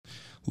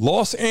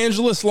Los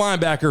Angeles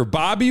linebacker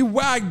Bobby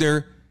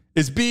Wagner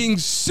is being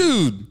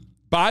sued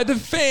by the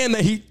fan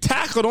that he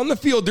tackled on the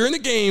field during the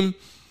game.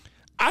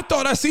 I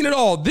thought I seen it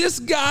all. This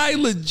guy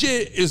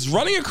legit is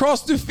running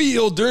across the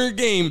field during a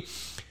game.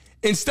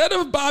 Instead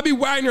of Bobby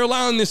Wagner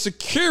allowing the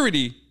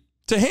security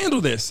to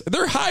handle this,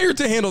 they're hired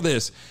to handle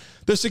this.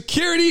 The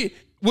security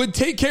would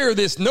take care of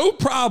this, no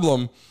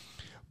problem.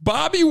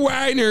 Bobby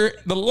Wagner,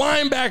 the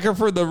linebacker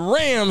for the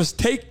Rams,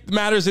 take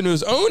matters into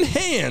his own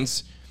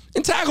hands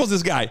and tackles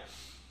this guy.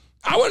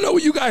 I want to know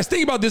what you guys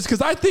think about this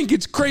because I think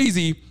it's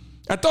crazy.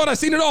 I thought I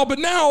seen it all, but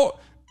now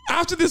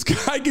after this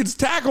guy gets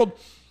tackled,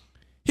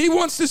 he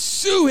wants to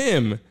sue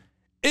him.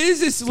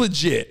 Is this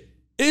legit?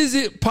 Is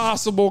it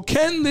possible?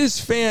 Can this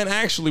fan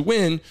actually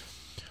win?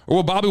 Or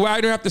will Bobby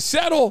Wagner have to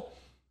settle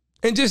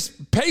and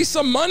just pay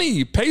some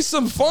money, pay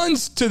some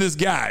funds to this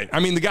guy? I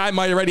mean, the guy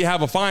might already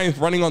have a fine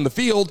for running on the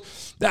field.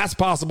 That's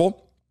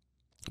possible.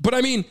 But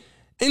I mean,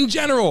 in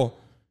general,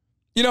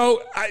 you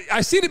know,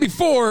 I seen it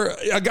before.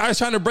 A guy's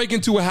trying to break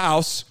into a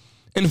house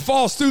and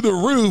falls through the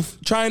roof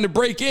trying to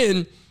break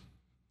in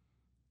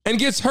and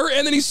gets hurt.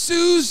 And then he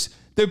sues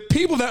the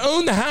people that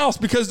own the house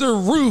because their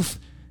roof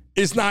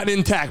is not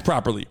intact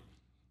properly.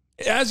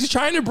 As he's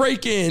trying to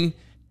break in,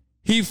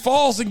 he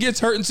falls and gets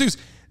hurt and sues.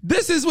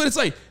 This is what it's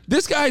like.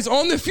 This guy's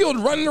on the field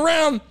running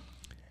around,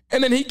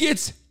 and then he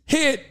gets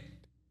hit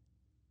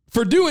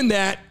for doing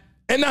that.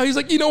 And now he's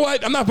like, you know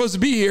what? I'm not supposed to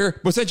be here,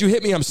 but since you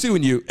hit me, I'm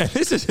suing you. And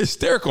this is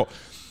hysterical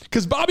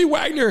because Bobby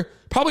Wagner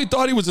probably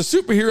thought he was a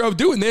superhero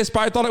doing this,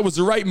 probably thought it was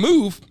the right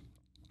move.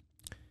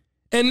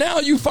 And now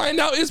you find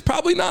out it's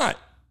probably not.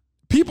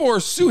 People are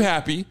sue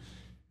happy,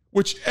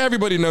 which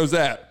everybody knows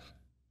that.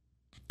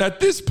 At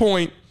this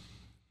point,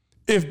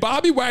 if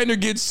Bobby Wagner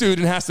gets sued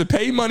and has to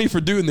pay money for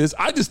doing this,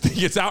 I just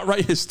think it's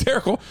outright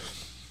hysterical.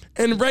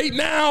 And right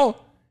now,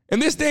 in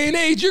this day and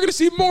age, you're going to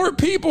see more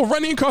people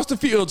running across the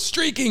field,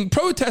 streaking,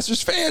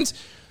 protesters, fans.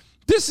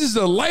 This is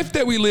the life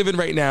that we live in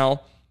right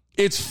now.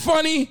 It's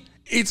funny,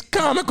 it's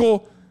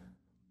comical,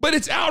 but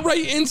it's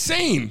outright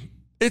insane.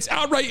 It's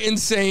outright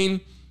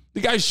insane. The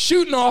guy's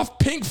shooting off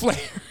pink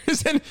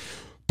flares, and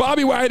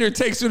Bobby Wagner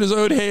takes it in his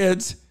own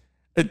hands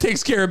and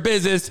takes care of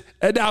business,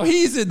 and now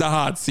he's in the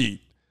hot seat.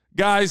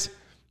 Guys,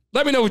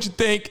 let me know what you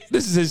think.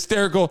 This is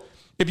hysterical.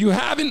 If you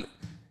haven't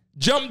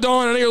jumped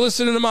on, I know you're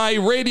listening to my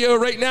radio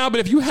right now, but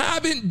if you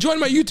haven't, join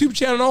my YouTube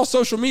channel and all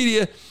social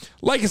media,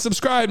 like and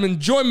subscribe, and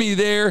join me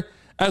there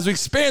as we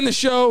expand the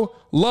show.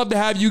 Love to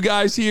have you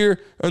guys here.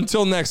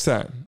 Until next time.